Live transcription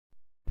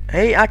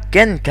Hey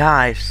again,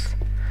 guys.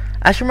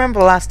 As you remember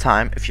last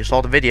time, if you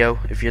saw the video,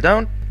 if you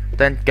don't,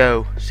 then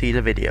go see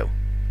the video.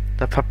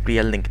 There'll probably be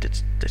a link in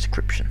the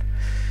description.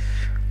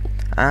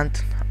 And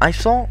I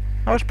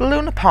was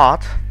blown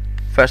apart.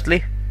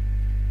 Firstly,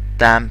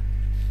 damn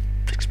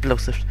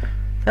explosives.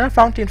 Then I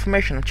found the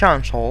information on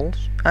challenge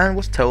halls and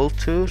was told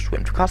to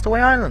swim to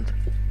Castaway Island.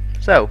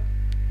 So,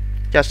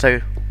 just so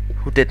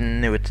who didn't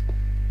knew it.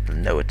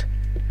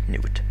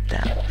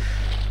 Damn.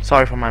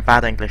 Sorry for my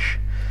bad English.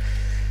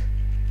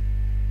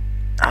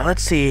 Now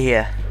let's see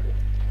here.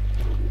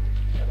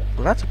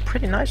 Well, that's a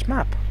pretty nice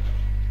map.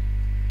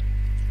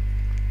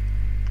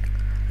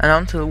 And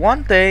until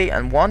one day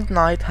and one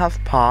night have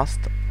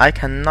passed, I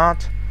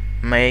cannot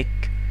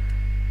make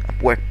a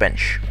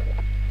workbench.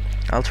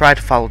 I'll try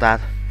to follow that,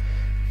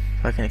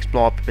 so I can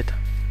explore a bit.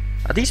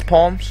 Are these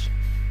palms?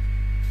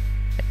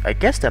 I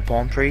guess they're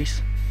palm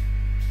trees.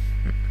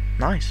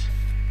 Nice.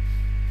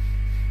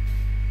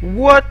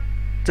 What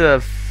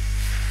the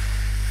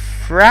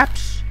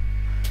fraps?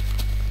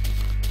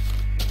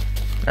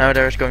 Oh,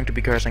 there's going to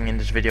be cursing in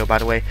this video, by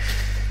the way.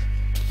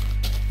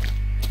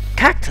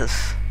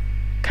 Cactus.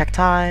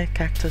 Cacti,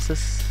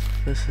 cactuses.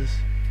 This is...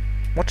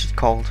 what's it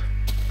called?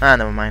 Ah,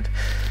 never mind.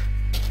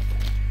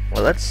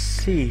 Well, let's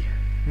see.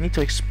 We need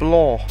to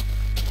explore.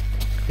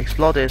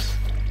 Explore this.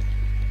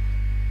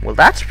 Well,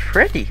 that's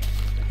pretty.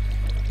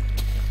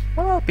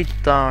 Well, I'll be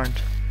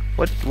darned.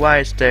 What? Why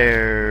is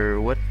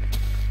there... what?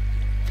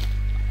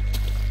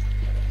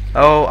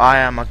 Oh, I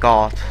am a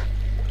god.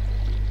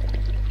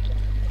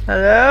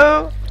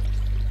 Hello?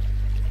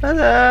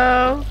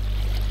 Hello?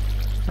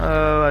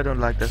 Oh, I don't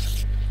like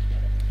this.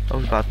 Oh,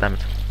 god damn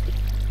it.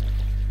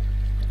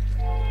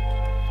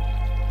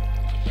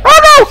 Oh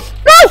no!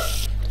 No!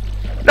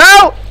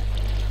 No!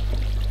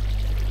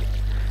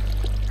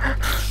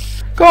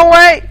 Go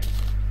away!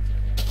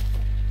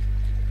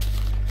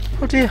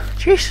 Oh dear,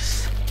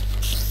 Jesus.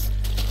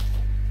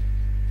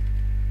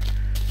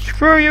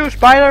 Screw you,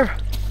 spider!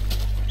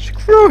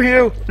 Screw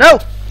you! No!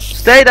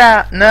 Stay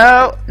there!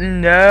 No!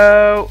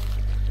 No!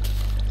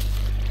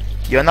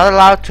 You're not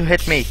allowed to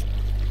hit me.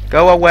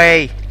 Go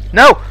away!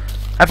 No!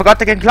 I forgot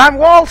they can climb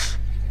walls!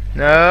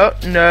 No!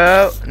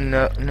 No!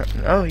 No! No!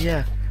 Oh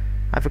yeah,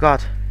 I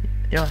forgot.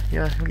 You're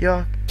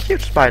a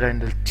cute spider in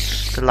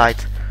the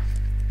light,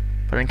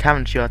 but in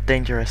caverns you're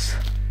dangerous.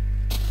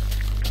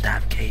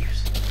 Damn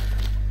caves!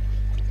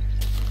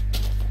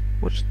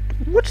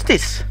 What's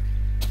this?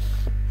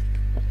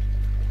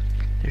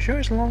 There sure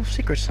is a lot of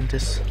secrets in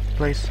this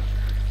place.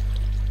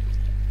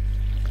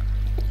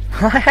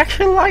 I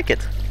actually like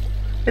it.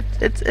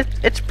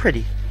 It's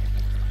pretty.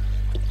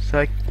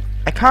 So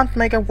I can't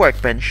make a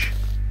workbench.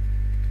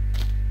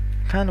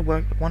 I kind of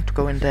want to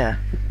go in there.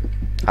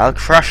 I'll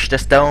crush the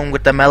stone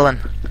with the melon.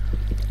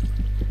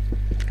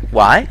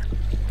 Why?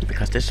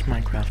 Because this is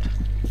Minecraft.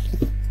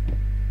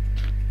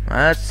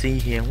 Let's see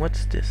here.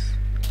 What's this?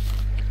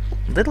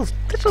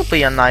 This'll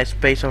be a nice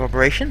base of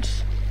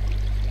operations.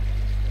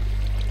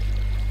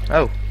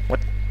 Oh, what?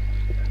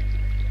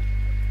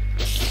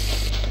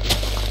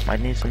 Might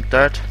need some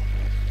dirt.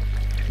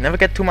 Never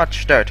get too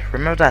much dirt.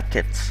 Remember that,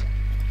 kids.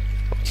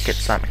 Well,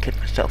 kids, I'm a kid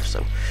myself,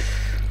 so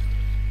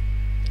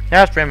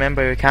just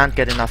remember you can't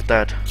get enough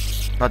dirt.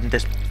 Not in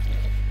this.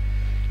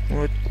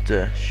 What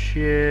the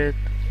shit?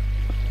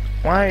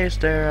 Why is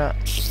there a...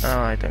 oh,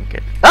 I don't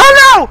get it. Oh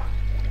no!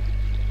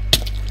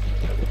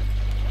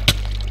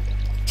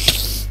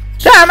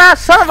 Damn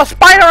ass son of a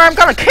spider! I'm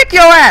gonna kick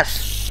your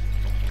ass!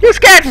 You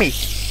scared me!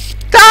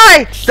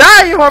 Die!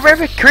 Die, you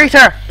horrific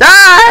creature!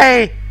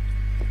 Die!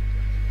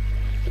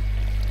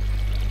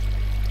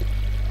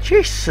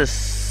 Jesus,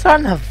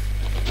 son of...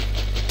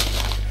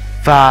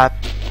 well,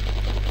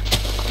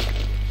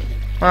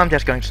 I'm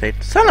just going to say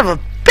it. Son of a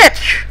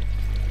bitch!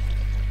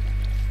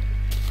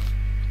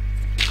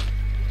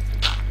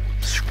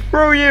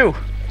 Screw you!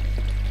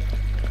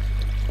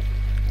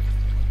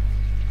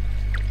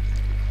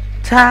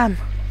 Damn!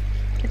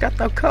 I got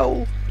no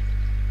coal.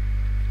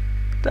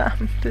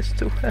 Damn, this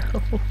too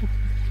hell.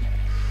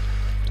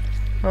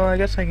 Oh, I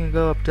guess I can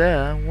go up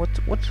there.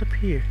 What's up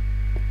here?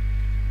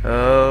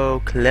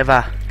 Oh,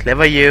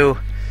 clever you.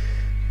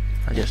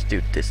 I'll just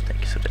do this thing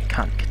so they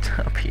can't get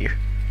up here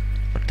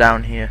or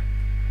down here.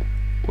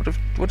 What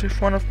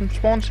if one of them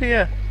spawns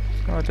here?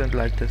 Oh, I don't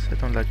like this. I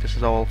don't like this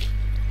at all.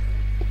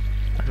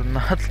 I do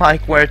not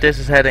like where this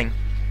is heading.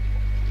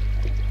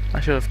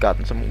 I should have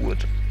gotten some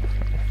wood.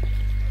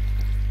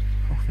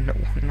 Oh no.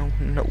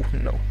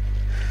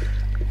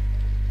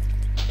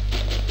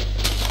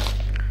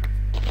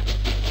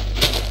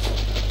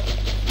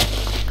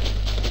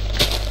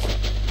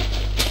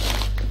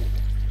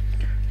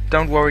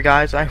 Don't worry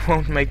guys, I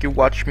won't make you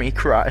watch me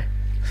cry.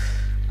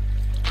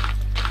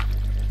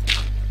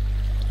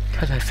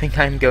 Cause I think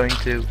I'm going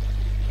to.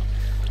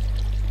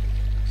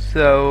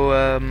 So,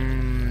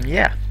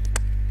 yeah.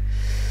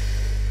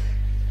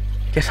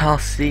 Guess I'll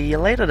see you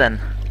later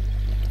then.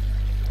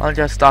 I'll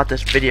just start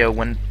this video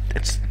when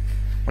it's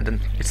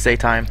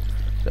daytime.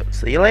 So,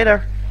 see you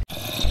later.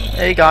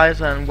 Hey guys,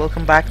 and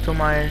welcome back to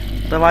my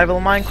survival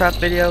Minecraft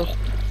video.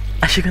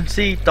 As you can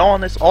see,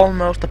 dawn is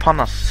almost upon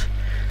us.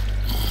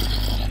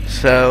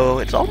 So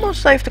it's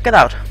almost safe to get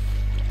out.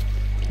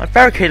 I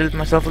barricaded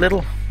myself a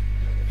little.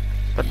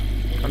 But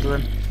until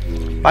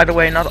then. By the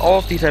way, not all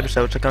of these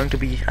episodes are going to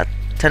be at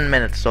 10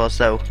 minutes or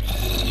so.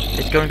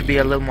 It's going to be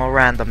a little more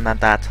random than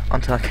that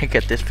until I can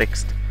get this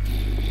fixed.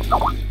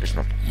 It's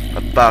not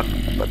a bug,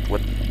 but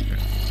what?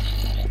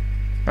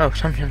 Oh,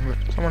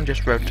 someone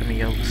just wrote to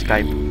me over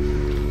Skype.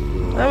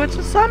 Oh, it's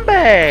a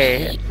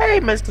zombie! Hey,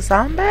 Mr.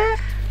 Zombie!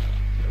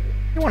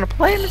 You wanna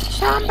play, Mr.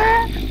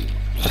 Zombie?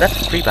 Oh,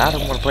 that's a creeper. I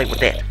don't wanna play with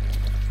that.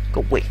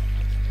 Go away.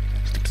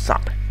 Stupid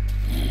zombie.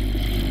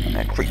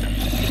 Creeper.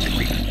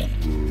 Creeper.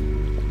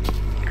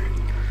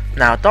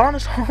 Now, dawn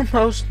is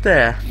almost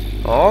there.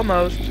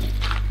 Almost.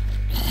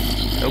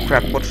 Oh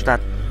crap, what's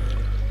that?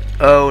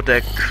 Oh,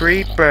 the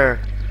creeper.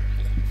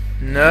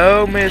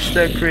 No,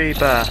 Mr.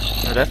 Creeper.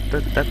 No,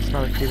 that's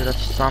not a creeper,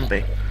 that's a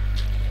zombie.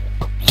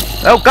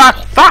 Oh god,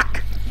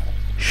 fuck!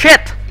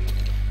 Shit!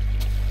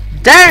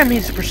 Damn,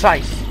 he's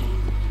precise.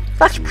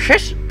 That's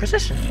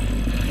precision.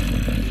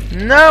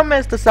 No,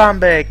 Mr.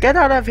 Zombie. Get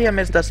out of here,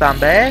 Mr.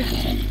 Zombie.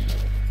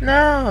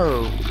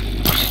 No.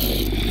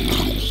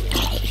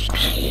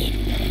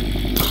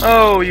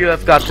 Oh, you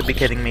have got to be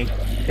kidding me.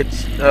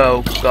 It's...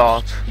 oh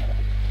god.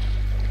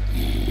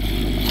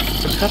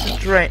 Some kind of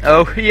drain.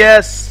 Oh,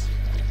 yes!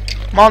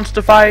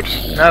 Monster fight!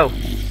 No.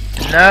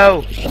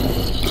 No.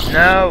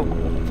 No.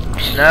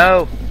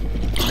 No.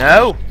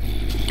 No.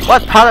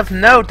 What part of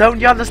no? Don't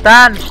you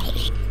understand?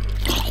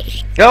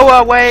 Go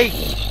away!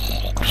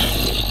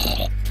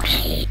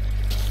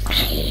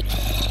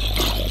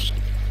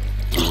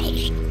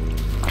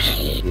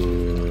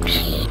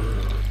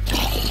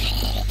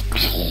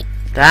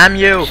 Damn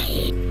you!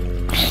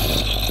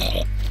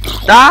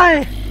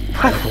 Die!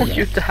 Why won't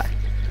you die?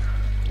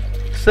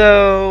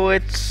 So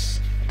it's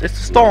a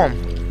storm.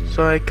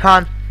 So I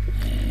can't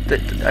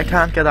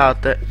get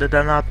out.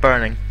 They're not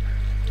burning.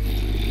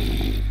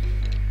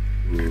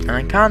 And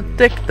I can't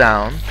dig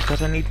down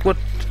because I need wood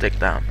to dig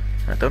down.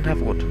 I don't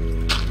have wood.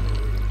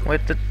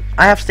 Wait,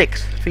 I have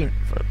sticks.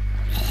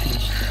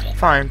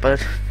 Fine,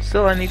 but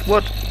still I need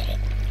wood.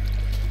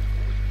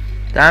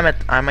 Damn it,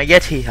 I'm a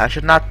Yeti. I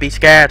should not be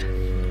scared.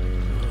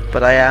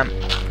 But I am.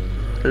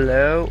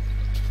 Hello?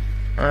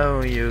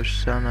 Oh, you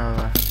son of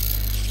a...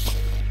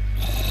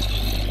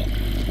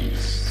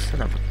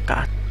 son of a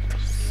god for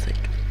sake.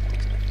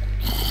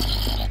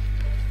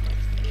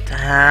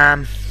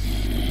 Damn.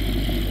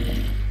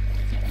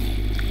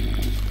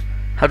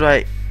 How do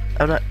I...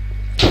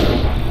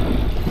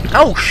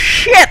 Oh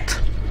shit!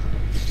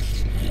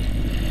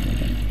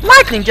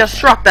 Lightning just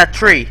struck that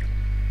tree.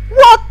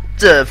 What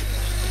the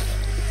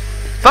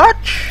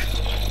fudge?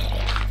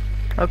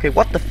 Okay,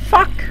 what the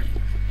fuck?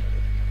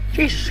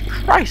 Jesus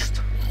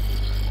Christ!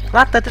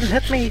 Glad that didn't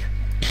hit me.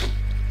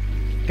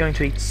 Going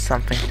to eat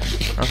something,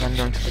 else I'm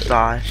going to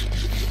die.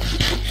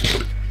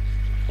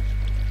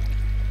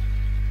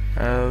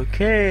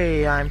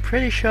 Okay, I'm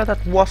pretty sure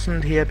that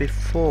wasn't here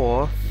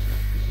before.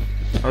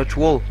 Oh, it's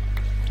wool.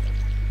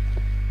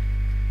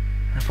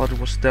 I thought it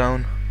was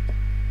stone.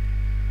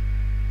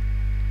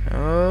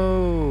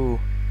 Oh.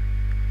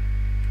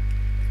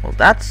 Well,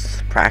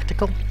 that's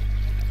practical.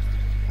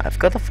 I've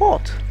got a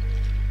fort.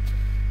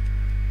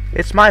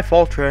 It's my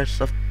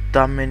fortress of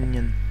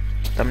dominion.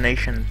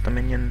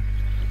 Dominion.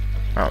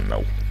 Oh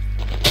no.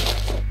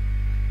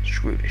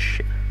 Screw this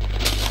shit.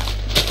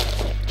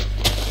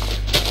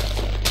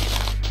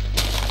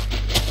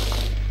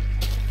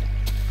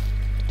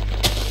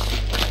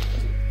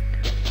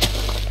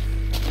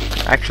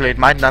 Actually, it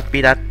might not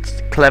be that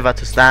clever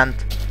to stand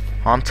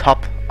on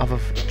top of a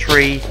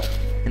tree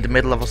in the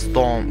middle of a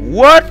storm.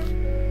 What?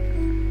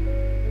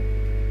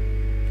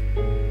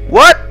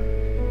 What?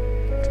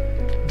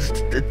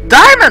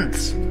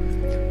 Diamonds!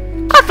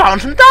 I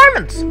found some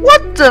diamonds!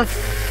 What the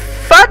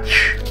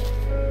fudge?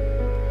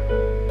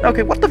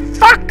 Okay, what the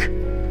fuck?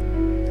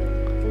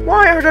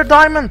 Why are there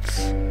diamonds?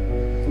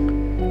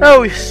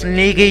 Oh,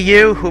 sneaky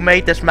you who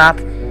made this map.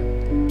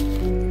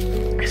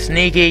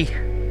 Sneaky.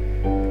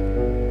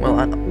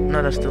 Well,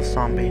 no, there's still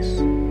zombies.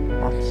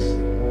 Lots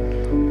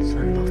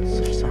and lots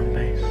of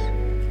zombies.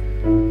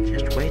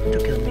 Just wait to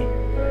kill me.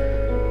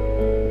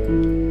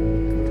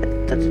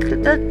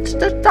 That's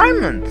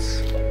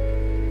diamonds.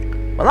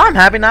 Well, I'm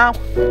happy now.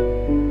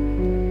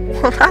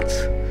 Well,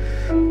 that's...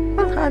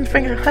 well, I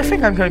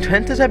think I'm going to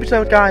end this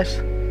episode,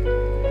 guys.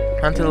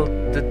 Until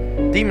the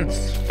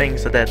demons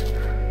things are dead.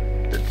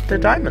 The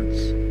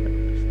diamonds.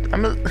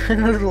 I'm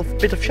in a little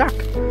bit of shock.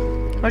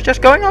 I was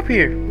just going up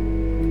here.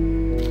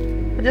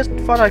 I just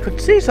thought I could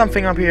see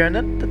something up here, and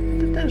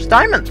then there's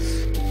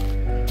diamonds.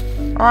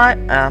 I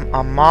am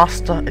a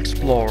master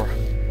explorer.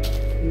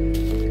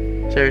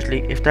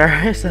 Seriously, if there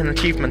is an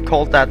achievement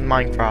called that in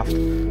Minecraft,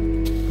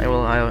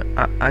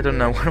 I don't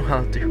know what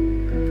I'll do.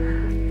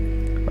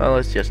 Well,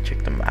 let's just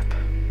check the map.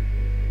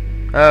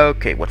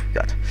 Okay, what we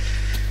got?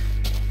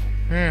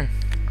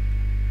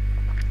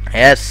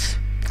 Yes,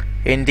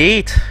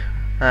 indeed.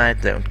 I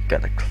don't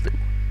got a clue.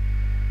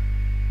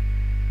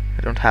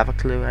 I don't have a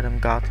clue. I don't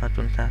got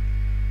that.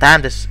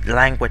 damn this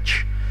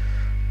language.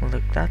 Well,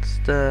 look, that's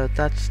that.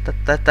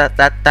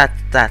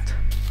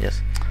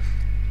 Yes,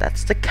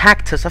 that's the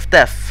cactus of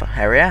death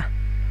area.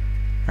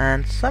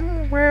 And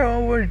somewhere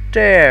over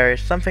there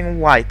is something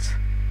white.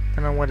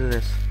 Don't know what it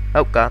is.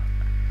 Oh god.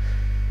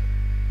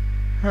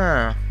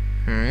 Huh.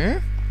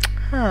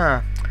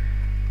 Huh.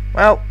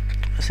 Well,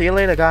 see you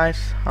later,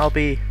 guys. I'll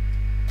be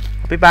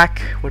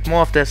back with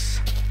more of this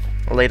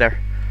later.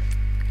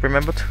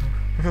 Remember to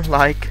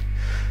like,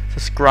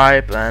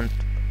 subscribe, and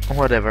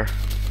whatever.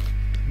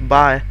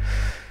 Bye.